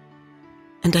God,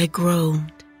 and I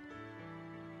groaned.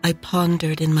 I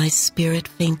pondered, and my spirit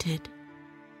fainted.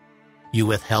 You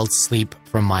withheld sleep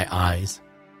from my eyes.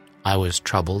 I was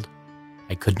troubled.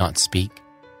 I could not speak.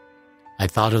 I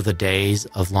thought of the days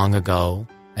of long ago,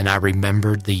 and I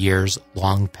remembered the years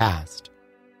long past.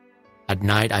 At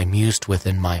night I mused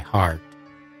within my heart.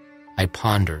 I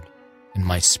pondered, and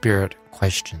my spirit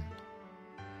questioned.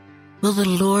 Will the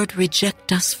Lord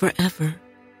reject us forever?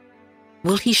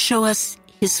 Will he show us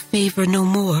his favor no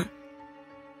more?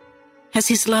 Has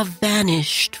his love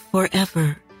vanished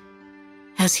forever?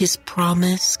 Has his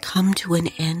promise come to an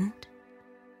end?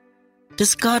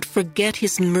 Does God forget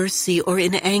his mercy, or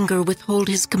in anger withhold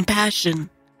his compassion?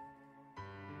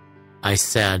 I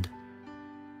said,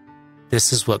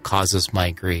 this is what causes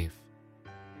my grief,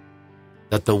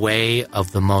 that the way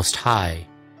of the Most High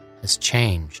has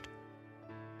changed.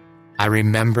 I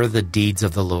remember the deeds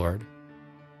of the Lord.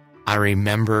 I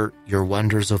remember your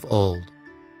wonders of old.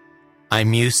 I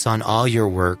muse on all your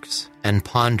works and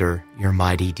ponder your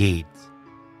mighty deeds.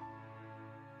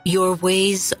 Your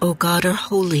ways, O God, are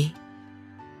holy.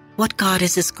 What God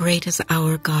is as great as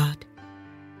our God?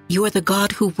 You are the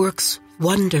God who works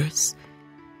wonders.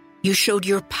 You showed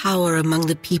your power among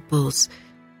the peoples.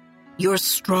 Your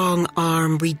strong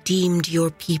arm redeemed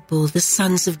your people, the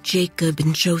sons of Jacob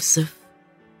and Joseph.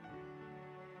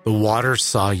 The waters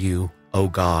saw you, O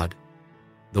God.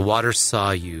 The waters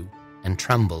saw you and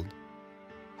trembled.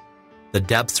 The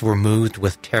depths were moved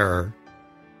with terror.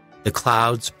 The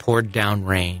clouds poured down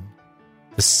rain.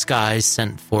 The skies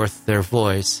sent forth their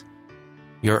voice.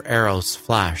 Your arrows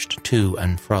flashed to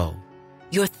and fro.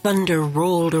 Your thunder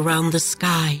rolled around the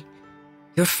sky.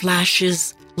 Your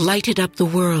flashes lighted up the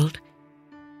world.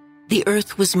 The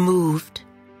earth was moved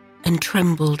and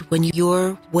trembled when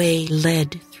your way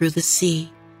led through the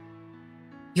sea,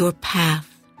 your path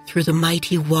through the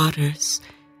mighty waters,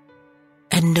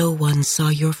 and no one saw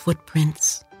your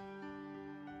footprints.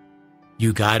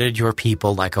 You guided your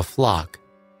people like a flock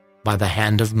by the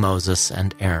hand of Moses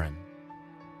and Aaron.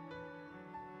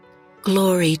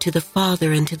 Glory to the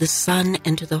Father, and to the Son,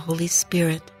 and to the Holy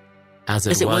Spirit. As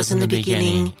it was in the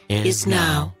beginning, is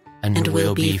now, and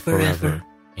will be forever.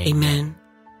 Amen.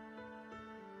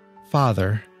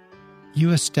 Father,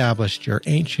 you established your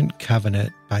ancient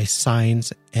covenant by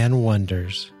signs and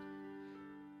wonders.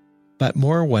 But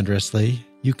more wondrously,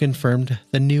 you confirmed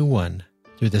the new one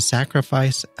through the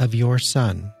sacrifice of your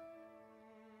Son.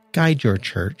 Guide your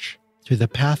church through the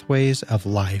pathways of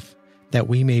life, that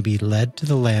we may be led to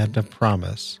the land of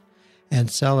promise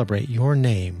and celebrate your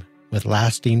name with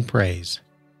lasting praise.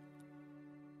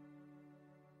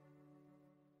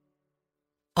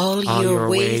 All your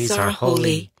ways are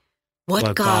holy.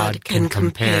 What God can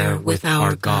compare with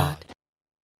our God?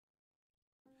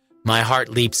 My heart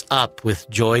leaps up with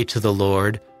joy to the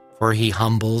Lord, for he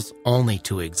humbles only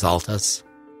to exalt us.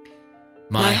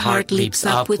 My heart leaps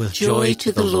up with joy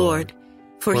to the Lord,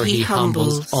 for he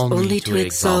humbles only to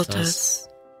exalt us.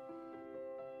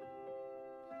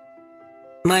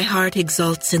 My heart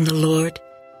exalts in the Lord.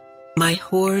 My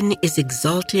horn is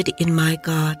exalted in my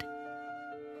God.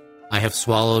 I have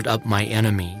swallowed up my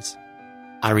enemies.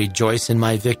 I rejoice in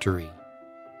my victory.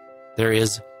 There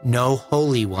is no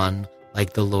Holy One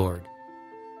like the Lord.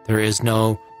 There is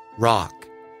no rock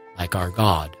like our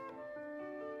God.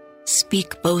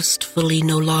 Speak boastfully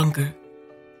no longer,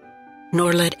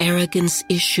 nor let arrogance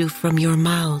issue from your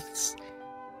mouths.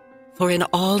 For an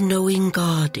all-knowing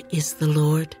God is the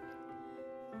Lord,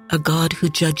 a God who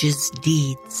judges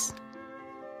deeds.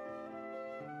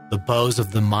 The bows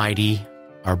of the mighty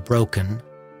are broken,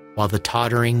 while the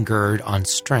tottering gird on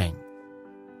strength.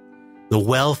 The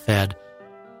well-fed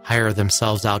hire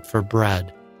themselves out for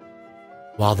bread,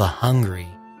 while the hungry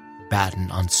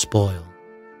batten on spoil.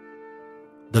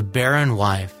 The barren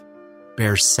wife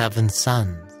bears 7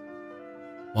 sons,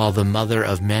 while the mother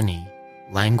of many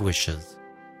languishes.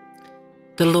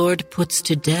 The Lord puts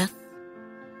to death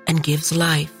and gives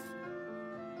life.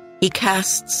 He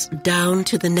casts down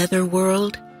to the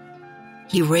netherworld.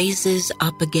 He raises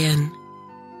up again.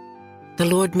 The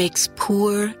Lord makes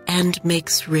poor and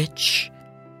makes rich.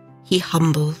 He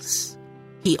humbles.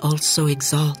 He also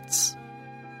exalts.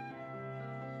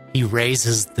 He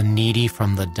raises the needy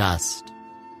from the dust.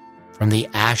 From the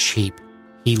ash heap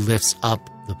he lifts up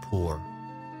the poor,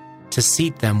 to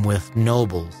seat them with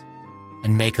nobles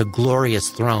and make a glorious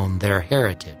throne their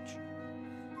heritage.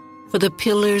 For the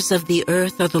pillars of the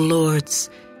earth are the Lord's,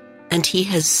 and he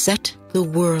has set the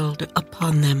world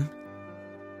upon them.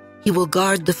 He will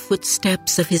guard the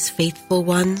footsteps of his faithful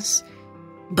ones,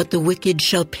 but the wicked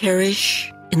shall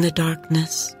perish in the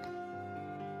darkness.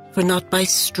 For not by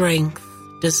strength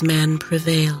does man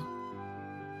prevail.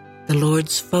 The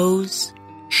Lord's foes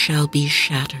shall be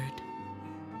shattered.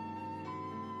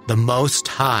 The Most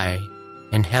High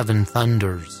in heaven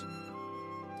thunders.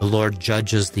 The Lord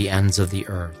judges the ends of the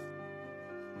earth.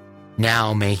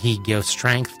 Now may he give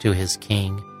strength to his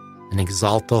king and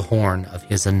exalt the horn of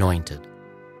his anointed.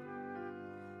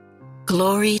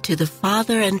 Glory to the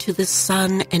Father, and to the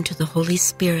Son, and to the Holy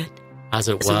Spirit. As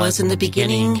it was in the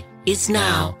beginning, is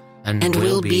now, and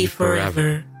will be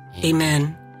forever.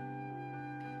 Amen.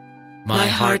 My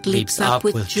heart leaps up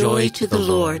with joy to the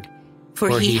Lord,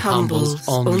 for he humbles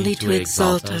only to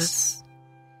exalt us.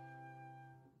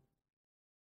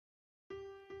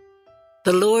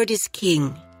 The Lord is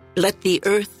King. Let the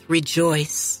earth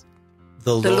rejoice.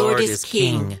 The Lord is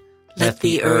King. Let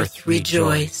the earth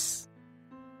rejoice.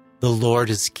 The Lord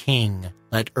is King.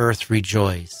 Let earth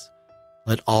rejoice.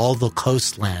 Let all the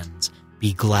coastlands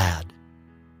be glad.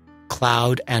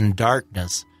 Cloud and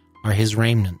darkness are his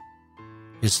raiment.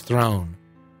 His throne,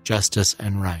 justice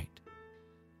and right.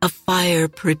 A fire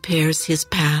prepares his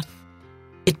path.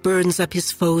 It burns up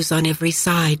his foes on every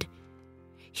side.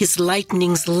 His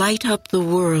lightnings light up the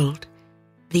world.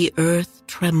 The earth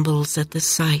trembles at the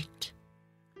sight.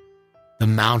 The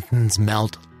mountains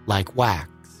melt like wax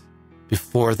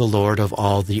before the Lord of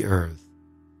all the earth.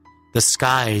 The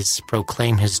skies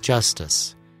proclaim his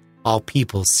justice. All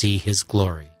people see his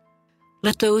glory.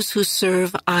 Let those who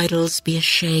serve idols be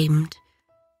ashamed,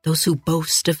 those who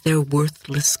boast of their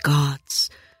worthless gods.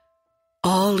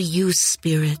 All you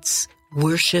spirits,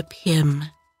 worship him.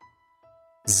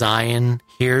 Zion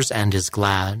hears and is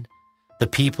glad. The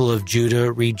people of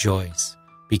Judah rejoice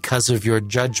because of your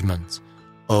judgments,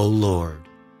 O Lord.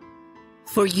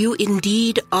 For you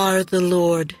indeed are the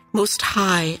Lord, most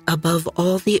high above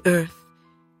all the earth,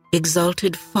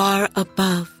 exalted far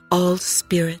above all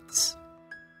spirits.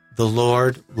 The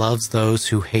Lord loves those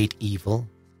who hate evil.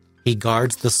 He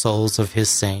guards the souls of his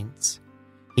saints.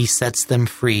 He sets them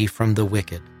free from the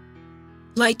wicked.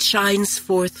 Light shines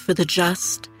forth for the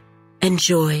just, and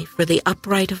joy for the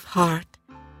upright of heart.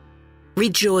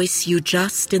 Rejoice, you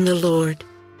just, in the Lord.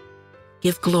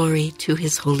 Give glory to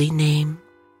his holy name.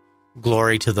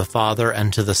 Glory to the Father,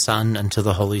 and to the Son, and to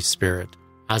the Holy Spirit,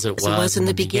 as it was in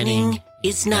the beginning,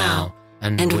 is now,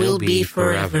 and will be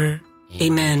forever.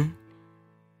 Amen.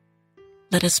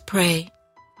 Let us pray.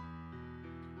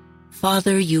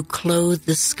 Father, you clothe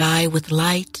the sky with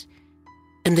light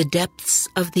and the depths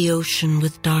of the ocean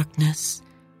with darkness.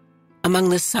 Among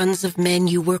the sons of men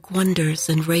you work wonders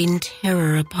and rain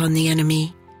terror upon the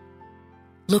enemy.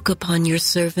 Look upon your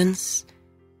servants.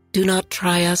 Do not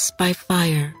try us by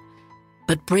fire,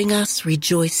 but bring us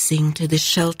rejoicing to the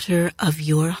shelter of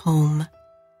your home.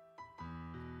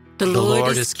 The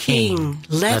Lord is King.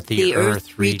 Let the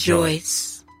earth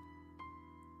rejoice.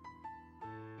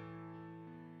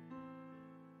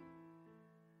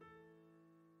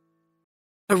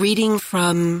 A reading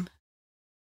from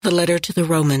the letter to the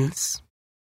Romans.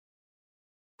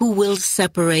 Who will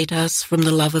separate us from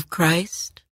the love of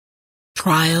Christ?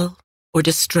 Trial or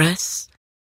distress,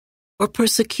 or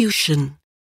persecution,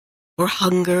 or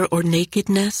hunger or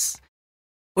nakedness,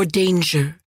 or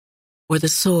danger, or the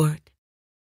sword?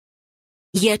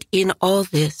 Yet in all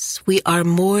this we are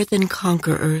more than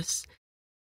conquerors,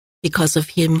 because of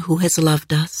him who has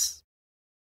loved us.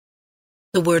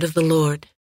 The word of the Lord.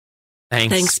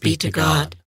 Thanks be to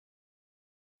God.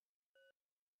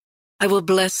 I will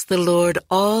bless the Lord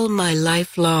all my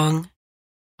life long.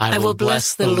 I will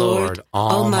bless the Lord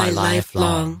all my life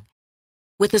long,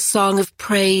 with a song of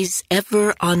praise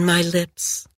ever on my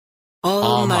lips.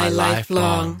 All my life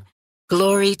long,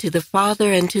 glory to the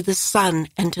Father and to the Son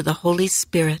and to the Holy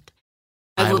Spirit.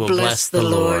 I will bless the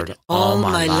Lord all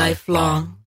my life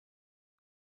long.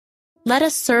 Let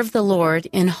us serve the Lord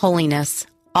in holiness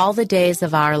all the days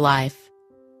of our life.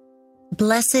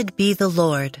 Blessed be the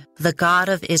Lord, the God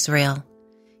of Israel.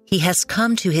 He has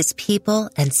come to his people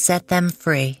and set them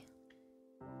free.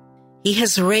 He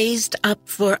has raised up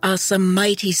for us a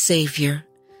mighty Savior,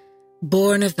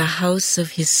 born of the house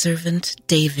of his servant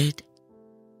David.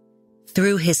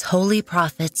 Through his holy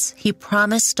prophets, he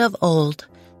promised of old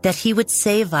that he would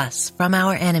save us from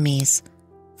our enemies,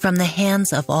 from the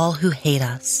hands of all who hate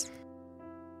us.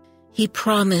 He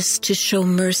promised to show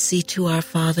mercy to our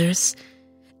fathers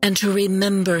and to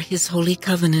remember his holy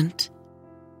covenant.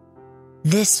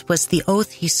 This was the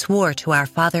oath he swore to our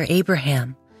father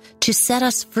Abraham, to set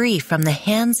us free from the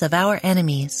hands of our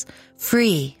enemies,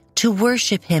 free to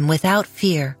worship him without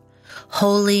fear,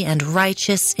 holy and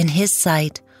righteous in his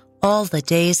sight all the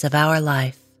days of our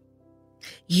life.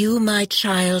 You, my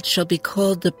child, shall be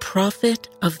called the prophet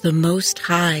of the Most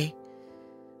High,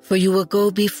 for you will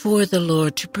go before the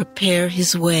Lord to prepare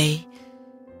his way,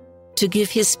 to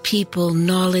give his people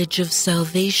knowledge of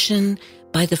salvation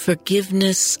by the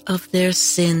forgiveness of their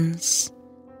sins.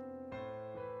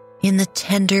 In the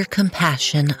tender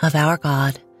compassion of our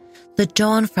God, the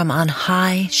dawn from on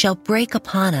high shall break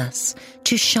upon us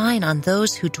to shine on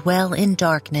those who dwell in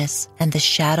darkness and the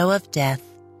shadow of death,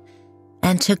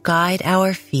 and to guide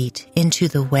our feet into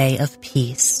the way of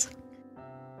peace.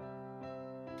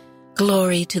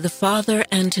 Glory to the Father,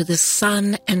 and to the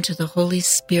Son, and to the Holy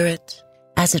Spirit.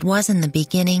 As it was in the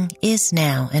beginning, is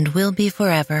now, and will be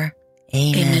forever.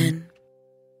 Amen. Amen.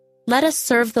 Let us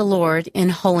serve the Lord in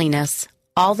holiness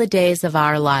all the days of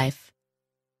our life.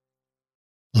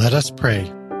 Let us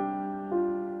pray.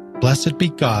 Blessed be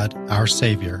God, our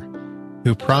Savior,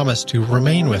 who promised to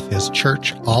remain with his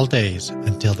church all days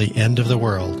until the end of the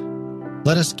world.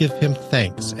 Let us give him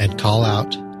thanks and call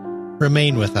out,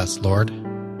 Remain with us, Lord.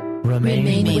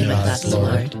 Remain with us,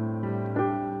 Lord.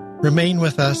 Remain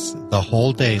with us the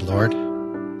whole day, Lord.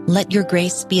 Let your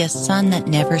grace be a sun that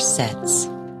never sets.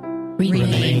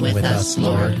 Remain with us,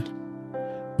 Lord.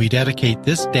 We dedicate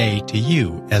this day to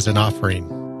you as an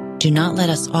offering. Do not let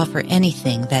us offer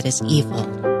anything that is evil.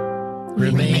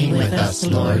 Remain with us,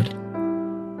 Lord.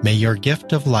 May your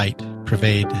gift of light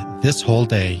pervade this whole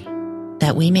day,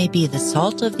 that we may be the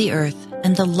salt of the earth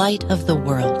and the light of the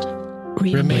world.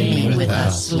 Remain with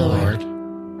us, Lord.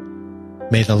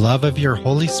 May the love of your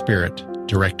Holy Spirit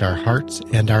direct our hearts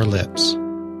and our lips.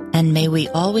 And may we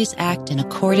always act in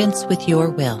accordance with your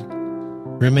will.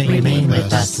 Remain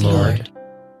with us, Lord.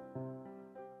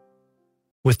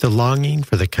 With the longing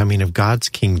for the coming of God's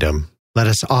kingdom, let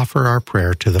us offer our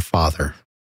prayer to the Father.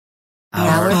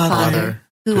 Our Father,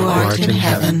 who art in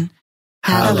heaven,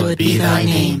 hallowed be thy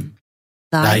name.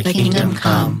 Thy kingdom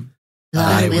come,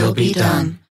 thy will be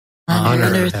done, on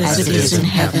earth as it is in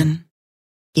heaven.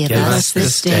 Give us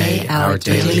this day our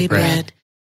daily bread,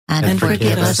 and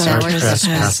forgive us our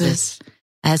trespasses,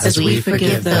 as we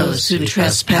forgive those who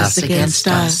trespass against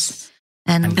us.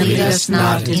 And lead us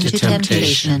not into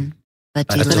temptation, but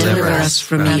deliver us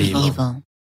from evil.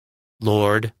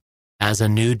 Lord, as a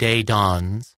new day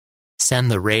dawns,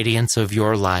 send the radiance of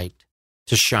your light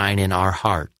to shine in our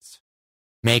hearts.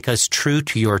 Make us true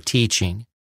to your teaching,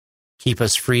 Keep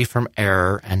us free from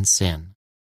error and sin.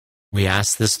 We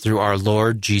ask this through our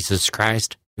Lord Jesus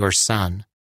Christ, your Son,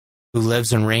 who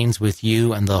lives and reigns with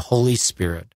you and the Holy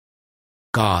Spirit,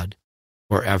 God,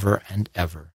 forever and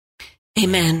ever.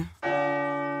 Amen.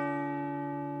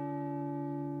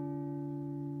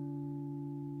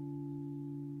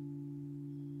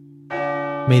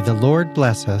 May the Lord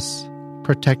bless us,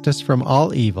 protect us from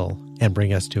all evil, and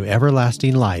bring us to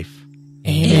everlasting life.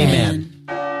 Amen.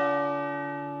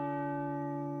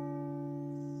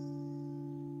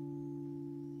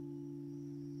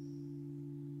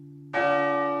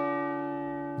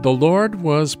 The Lord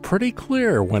was pretty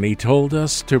clear when He told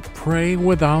us to pray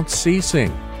without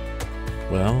ceasing.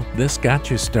 Well, this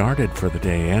got you started for the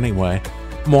day anyway.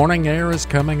 Morning Air is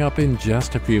coming up in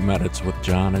just a few minutes with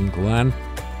John and Glenn.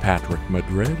 Patrick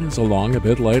Madrid is along a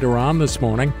bit later on this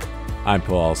morning. I'm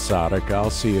Paul Sadek. I'll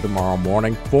see you tomorrow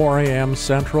morning, 4 a.m.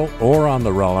 Central, or on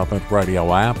the Relevant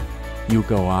Radio app. You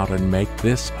go out and make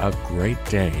this a great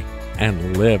day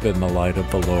and live in the light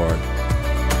of the Lord.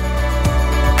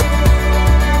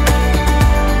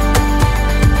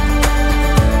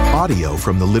 Audio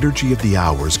from the Liturgy of the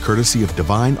Hours, courtesy of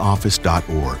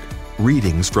DivineOffice.org.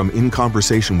 Readings from In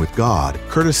Conversation with God,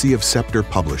 courtesy of Scepter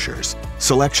Publishers.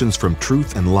 Selections from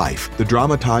Truth and Life, the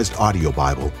dramatized audio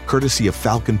Bible, courtesy of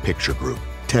Falcon Picture Group.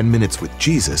 10 Minutes with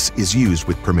Jesus is used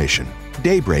with permission.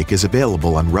 Daybreak is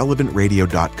available on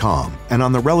RelevantRadio.com and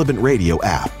on the Relevant Radio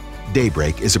app.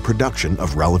 Daybreak is a production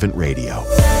of Relevant Radio.